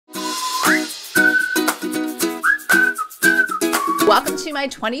Welcome to my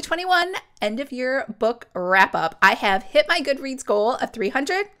 2021 end of year book wrap up. I have hit my Goodreads goal of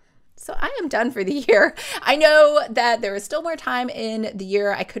 300. So I am done for the year. I know that there is still more time in the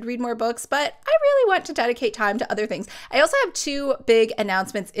year. I could read more books, but I really want to dedicate time to other things. I also have two big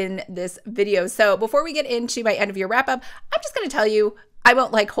announcements in this video. So before we get into my end of year wrap up, I'm just going to tell you, I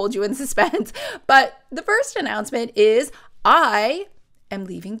won't hold you in suspense, but the first announcement is I am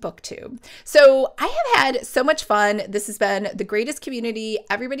leaving BookTube. So I have had so much fun. This has been the greatest community.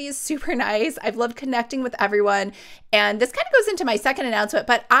 Everybody is super nice. I've loved connecting with everyone. And this kind of goes into my second announcement,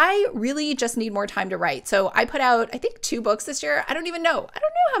 but I really just need more time to write. So I put out, I think, 2 books this year. I don't know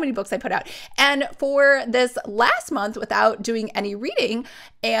how many books I put out. And for this last month, without doing any reading,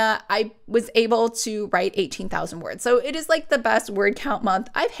 I was able to write 18,000 words. So it is like the best word count month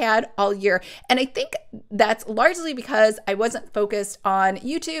I've had all year. And I think that's largely because I wasn't focused on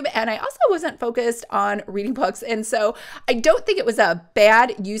YouTube and I also wasn't focused on reading books. And so I don't think it was a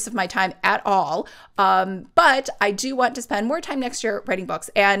bad use of my time at all. But I do want to spend more time next year writing books.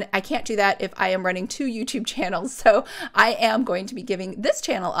 And I can't do that if I am running 2 YouTube channels. So I am going to be giving this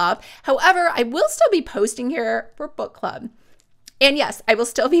channel up. However, I will still be posting here for book club. And yes, I will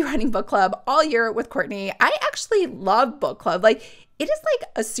still be running book club all year with Courtney. I actually love book club. It is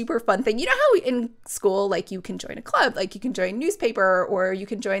a super fun thing. You know how in school, you can join a club, you can join newspaper, or you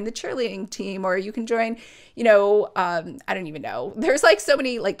can join the cheerleading team, or you can join, I don't even know. There's so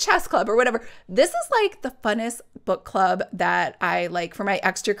many chess club or whatever. This is the funnest book club that I like for my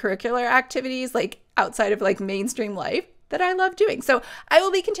extracurricular activities, outside of mainstream life, that I love doing. So I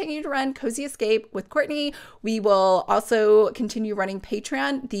will be continuing to run Cozy Escape with Courtney. We will also continue running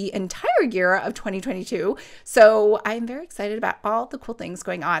Patreon the entire year of 2022. So I'm very excited about all the cool things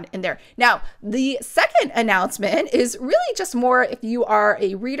going on in there. Now, the second announcement is really just more if you are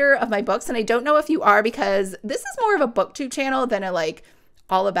a reader of my books, and I don't know if you are because this is more of a BookTube channel than a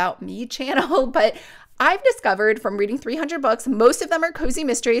all about me channel, but I've discovered from reading 300 books, most of them are cozy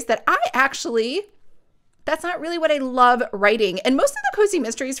mysteries, that that's not really what I love writing. And most of the cozy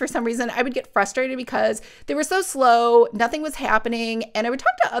mysteries, for some reason, I would get frustrated because they were so slow, nothing was happening. And I would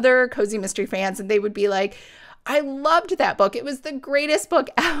talk to other cozy mystery fans and they would be like, I loved that book. It was the greatest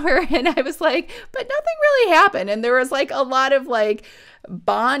book ever. And I was like, but nothing really happened. And there was a lot of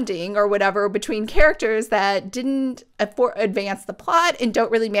bonding or whatever between characters that didn't advance the plot and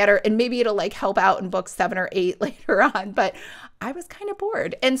don't really matter. And maybe it'll help out in book 7 or 8 later on. But I was kind of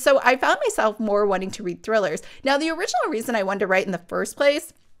bored. And so I found myself more wanting to read thrillers. Now, the original reason I wanted to write in the first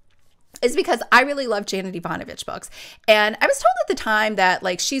place is because I really love Janet Ivanovich books. And I was told at the time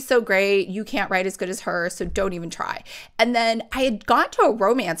that she's so great, you can't write as good as her, so don't even try. And then I had gone to a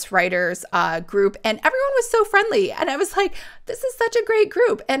romance writers group and everyone was so friendly. And I was like, this is such a great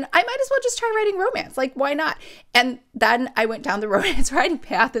group and I might as well just try writing romance. Why not? And then I went down the romance writing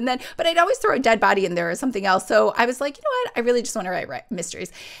path but I'd always throw a dead body in there or something else. So I was like, you know what? I really just want to write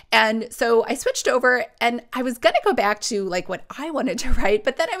mysteries. And so I switched over and I was going to go back to what I wanted to write,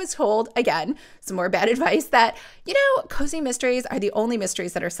 but then I was told, again, some more bad advice that, cozy mysteries are the only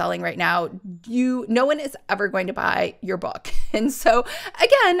mysteries that are selling right now. No one is ever going to buy your book. And so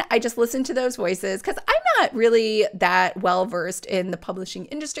again, I just listened to those voices because I'm not really that well versed in the publishing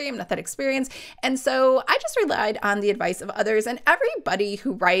industry. I'm not that experienced. And so I just relied on the advice of others, and everybody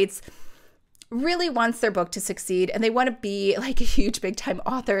who writes really wants their book to succeed and they want to be a huge big time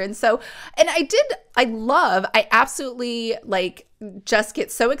author. And so, I absolutely just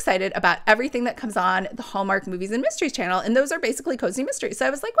get so excited about everything that comes on the Hallmark Movies and Mysteries channel. And those are basically cozy mysteries. So I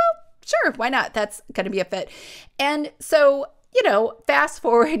was like, well, sure, why not? That's going to be a fit. And so, fast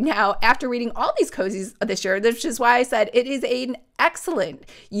forward now after reading all these cozies this year, which is why I said it is an excellent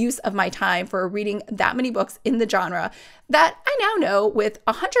use of my time for reading that many books in the genre, that I now know with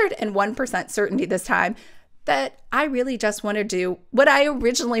 101% certainty this time that I really just want to do what I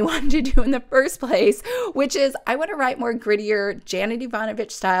originally wanted to do in the first place, which is I want to write more grittier Janet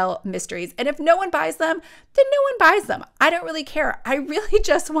Ivanovich style mysteries. And if no one buys them, then no one buys them. I don't really care. I really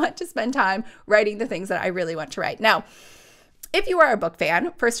just want to spend time writing the things that I really want to write. Now, if you are a book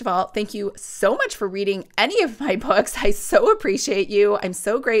fan, first of all, thank you so much for reading any of my books. I so appreciate you. I'm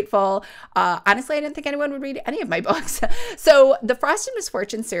so grateful. Honestly, I didn't think anyone would read any of my books. So the Frost and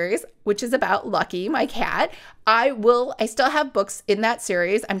Misfortune series, which is about Lucky, my cat, I still have books in that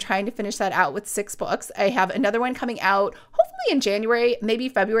series. I'm trying to finish that out with 6 books. I have another one coming out hopefully in January, maybe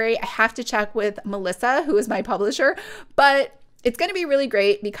February. I have to check with Melissa, who is my publisher, but it's going to be really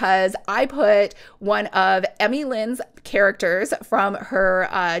great because I put one of Emmy Lynn's characters from her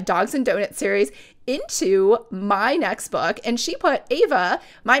Dogs and Donuts series into my next book, and she put Ava,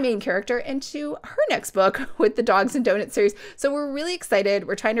 my main character, into her next book with the Dogs and Donuts series. So we're really excited.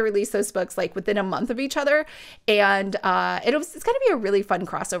 We're trying to release those books like within a month of each other, and it's going to be a really fun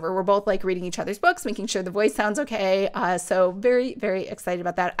crossover. We're both like reading each other's books, making sure the voice sounds okay. So very, very excited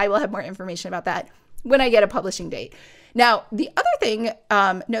about that. I will have more information about that when I get a publishing date. Now, the other thing,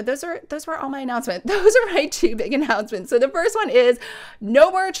 no, those were all my announcements. Those are my two big announcements. So the first one is no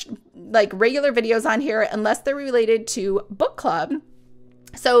more like regular videos on here unless they're related to book club.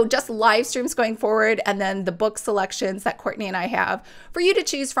 So just live streams going forward, and then the book selections that Courtney and I have for you to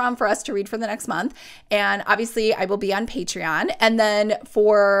choose from for us to read for the next month. And obviously I will be on Patreon. And then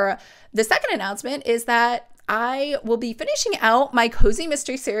for the second announcement is that I will be finishing out my Cozy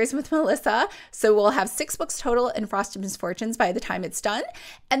Mystery series with Melissa. So we'll have 6 books total in Frosted Misfortunes by the time it's done.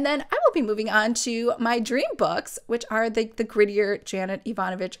 And then I will be moving on to my dream books, which are the grittier Janet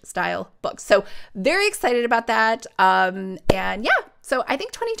Ivanovich style books. So very excited about that. And yeah, so I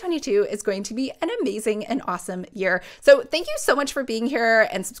think 2022 is going to be an amazing and awesome year. So thank you so much for being here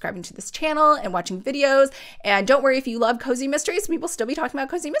and subscribing to this channel and watching videos. And don't worry if you love Cozy Mysteries, we will still be talking about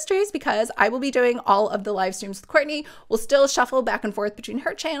Cozy Mysteries because I will be doing all of the live streams with Courtney. We'll still shuffle back and forth between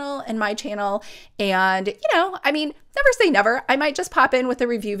her channel and my channel. And, you know, I mean, never say never. I might just pop in with a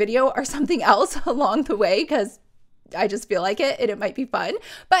review video or something else along the way because I just feel like it and it might be fun.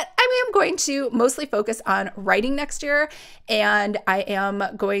 But I am going to mostly focus on writing next year, and I am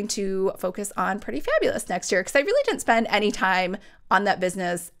going to focus on Pretty Fabulous next year because I really didn't spend any time on that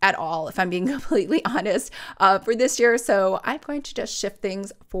business at all, if I'm being completely honest, for this year. So I'm going to just shift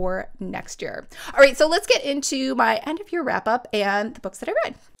things for next year. All right, so let's get into my end of year wrap up and the books that I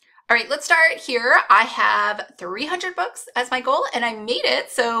read. All right, let's start here. I have 300 books as my goal, and I made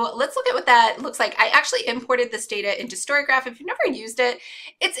it. So let's look at what that looks like. I actually imported this data into Storygraph. If you've never used it,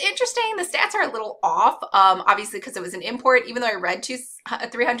 it's interesting. The stats are a little off, obviously, because it was an import. Even though I read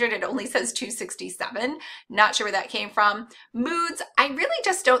 300, it only says 267. Not sure where that came from. Moods, I really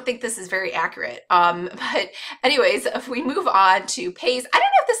just don't think this is very accurate. But anyways, if we move on to pace, I don't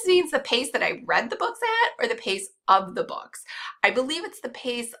know if this means the pace that I read the books at or the pace of the books. I believe it's the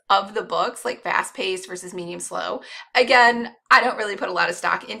pace of the books, like fast paced versus medium slow. Again, I don't really put a lot of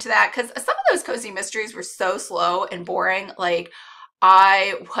stock into that because some of those Cozy Mysteries were so slow and boring. Like,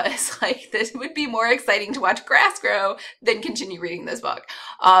 I was like, this would be more exciting to watch grass grow than continue reading this book.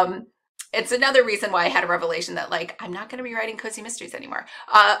 It's another reason why I had a revelation that like, I'm not going to be writing Cozy Mysteries anymore.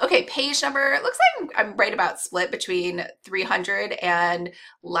 Okay, page number, looks like I'm right about split between 300 and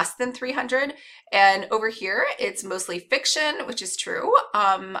less than 300. And over here, it's mostly fiction, which is true.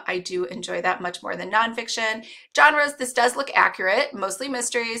 I do enjoy that much more than nonfiction. Genres, this does look accurate, mostly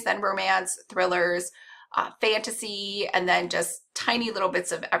mysteries, then romance, thrillers, fantasy, and then just tiny little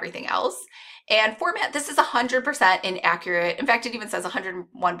bits of everything else. And format, this is 100% inaccurate. In fact, it even says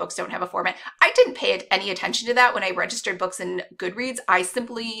 101 books don't have a format. I didn't pay any attention to that when I registered books in Goodreads. I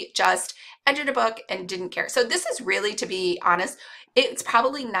simply just entered a book and didn't care. So this is really, to be honest, it's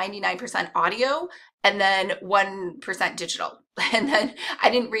probably 99% audio and then 1% digital. And then I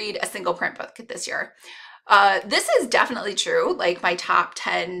didn't read a single print book this year. This is definitely true. Like my top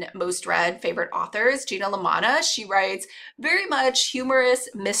 10 most read favorite authors, Gina LaManna, she writes very much humorous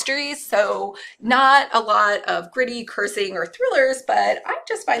mysteries. So not a lot of gritty cursing or thrillers, but I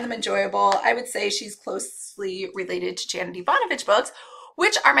just find them enjoyable. I would say she's closely related to Janet Ivanovich books,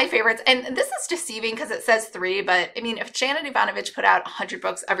 which are my favorites. And this is deceiving because it says 3, but I mean, if Janet Ivanovich put out 100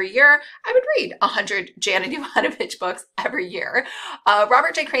 books every year, I would read 100 Janet Ivanovich books every year.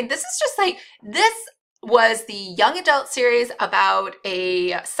 Robert J. Crane, this is just like, this was the young adult series about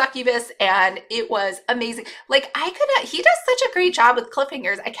a succubus, and it was amazing. Like he does such a great job with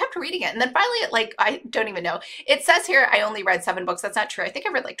cliffhangers. I kept reading it, and then finally I don't even know. It says here I only read 7 books. That's not true. I think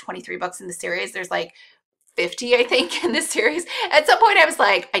I read like 23 books in the series. There's like 50, I think, in this series. At some point I was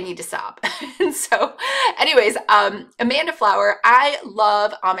like, I need to stop. And so anyways, Amanda Flower, I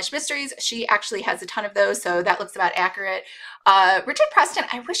love Amish mysteries. She actually has a ton of those, so that looks about accurate. Richard Preston,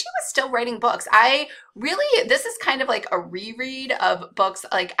 I wish he was still writing books. This is kind of like a reread of books.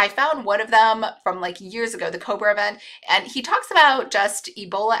 Like I found one of them from like years ago, the Cobra event, and he talks about just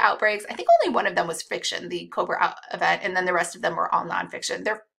Ebola outbreaks. I think only one of them was fiction, the Cobra event, and then the rest of them were all nonfiction.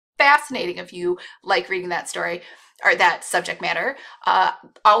 They're fascinating if you like reading that story or that subject matter.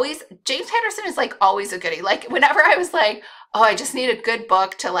 Always, James Patterson is like always a goodie. Like whenever I was like, oh, I just need a good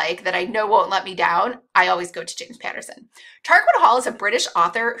book to like that I know won't let me down, I always go to James Patterson. Tarquin Hall is a British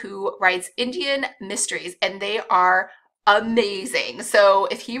author who writes Indian mysteries, and they are amazing. So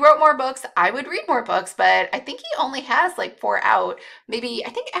if he wrote more books, I would read more books, but I think he only has like 4 out. Maybe, I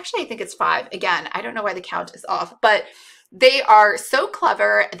think it's 5. Again, I don't know why the count is off, but they are so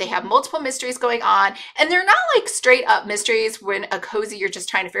clever. They have multiple mysteries going on, and they're not like straight up mysteries when a cozy you're just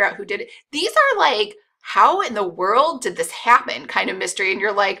trying to figure out who did it. These are like, how in the world did this happen kind of mystery, and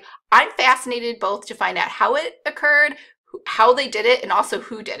you're like, I'm fascinated both to find out how it occurred, how they did it, and also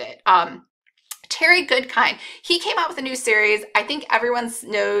who did it. Terry Goodkind, he came out with a new series. I think everyone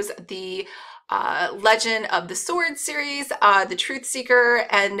knows the Legend of the Sword series, The Truth Seeker.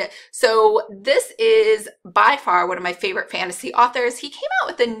 And so this is by far one of my favorite fantasy authors. He came out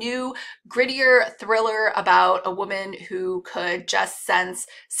with a new grittier thriller about a woman who could just sense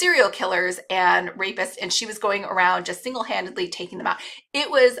serial killers and rapists, and she was going around just single-handedly taking them out. It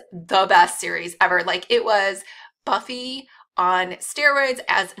was the best series ever. Like, it was Buffy on steroids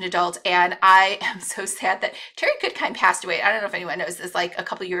as an adult, and I am so sad that Terry Goodkind passed away. I don't know if anyone knows this, like a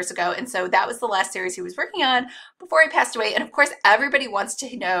couple years ago, and so that was the last series he was working on before he passed away. And of course, everybody wants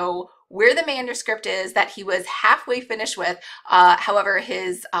to know where the manuscript is that he was halfway finished with. However,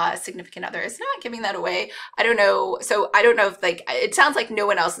 his significant other is not giving that away. I don't know. So I don't know if, like, it sounds like no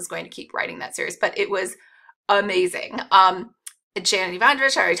one else is going to keep writing that series, but it was amazing. Janet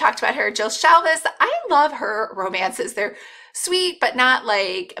Ivandrich, I already talked about her. Jill Shalvis, I love her romances. They're sweet, but not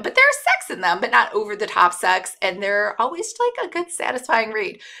like, but there's sex in them, but not over the top sex. And they're always like a good, satisfying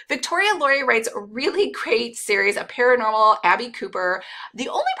read. Victoria Laurie writes a really great series of paranormal, Abby Cooper. The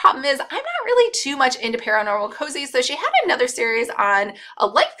only problem is I'm not really too much into paranormal cozy. So she had another series on a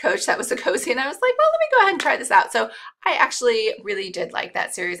life coach that was a cozy. And I was like, well, let me go ahead and try this out. So I actually really did like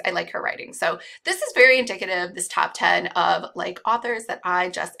that series. I like her writing. So this is very indicative, this top 10 of like authors that I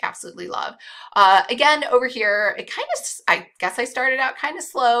just absolutely love. Again, over here, it kind of, I guess I started out kind of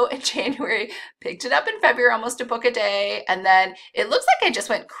slow in January, picked it up in February, almost a book a day. And then it looks like I just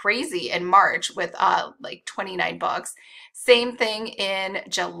went crazy in March with like 29 books. Same thing in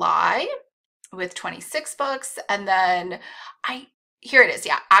July with 26 books. And then here it is.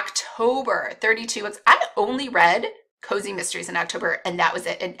 Yeah, October, 32 books. I only read Cozy Mysteries in October, and that was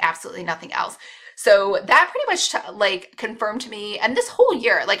it, and absolutely nothing else. So that pretty much like confirmed to me, and this whole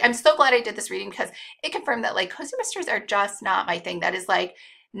year, like, I'm so glad I did this reading because it confirmed that like Cozy Mysteries are just not my thing. That is like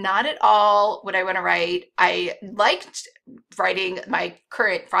not at all what I want to write. I liked writing my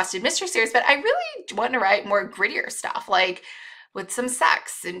current Frosted Mystery series, but I really want to write more grittier stuff, like with some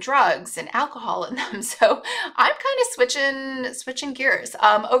sex and drugs and alcohol in them. So I'm kind of switching gears.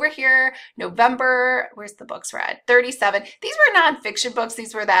 Over here, November, where's the books read? 37. These were nonfiction books.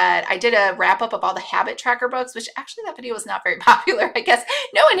 These were that I did a wrap up of all the habit tracker books, which actually that video was not very popular. I guess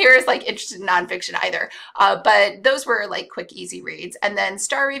no one here is like interested in nonfiction either. But those were like quick, easy reads. And then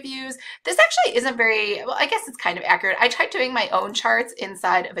star reviews. This actually isn't very, well, I guess it's kind of accurate. I tried doing my own charts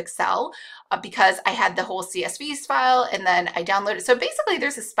inside of Excel because I had the whole CSVs file, and then I downloaded. So basically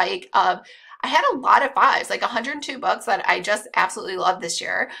there's a spike of, I had a lot of 5s, like 102 books that I just absolutely loved this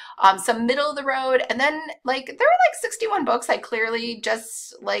year. Some middle of the road, and then like there were like 61 books I clearly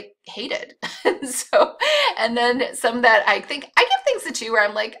just like hated. So, and then some that I think I give things a 2 where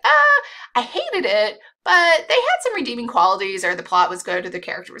I'm like, I hated it, but they had some redeeming qualities, or the plot was good, or the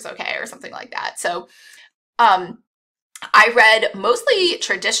character was okay, or something like that. So, I read mostly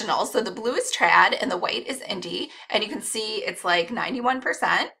traditional. So the blue is trad and the white is indie. And you can see it's like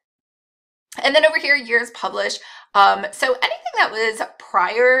 91%. And then over here, years published. So anything that was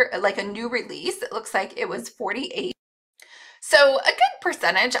prior, like a new release, it looks like it was 48. So a good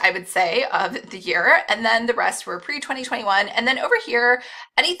percentage, I would say, of the year. And then the rest were pre-2021. And then over here,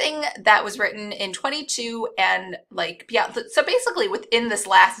 anything that was written in 22 and like beyond. So basically within this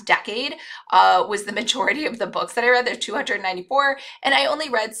last decade was the majority of the books that I read. There's 294. And I only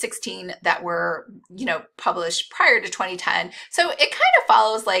read 16 that were, you know, published prior to 2010. So it kind of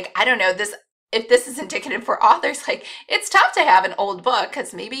follows like, I don't know, this, if this is indicative for authors, like it's tough to have an old book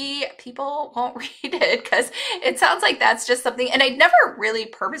because maybe people won't read it, because it sounds like that's just something, and I never really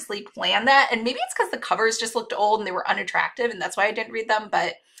purposely planned that. And maybe it's because the covers just looked old and they were unattractive, and that's why I didn't read them.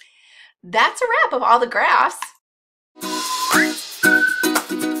 But that's a wrap of all the graphs.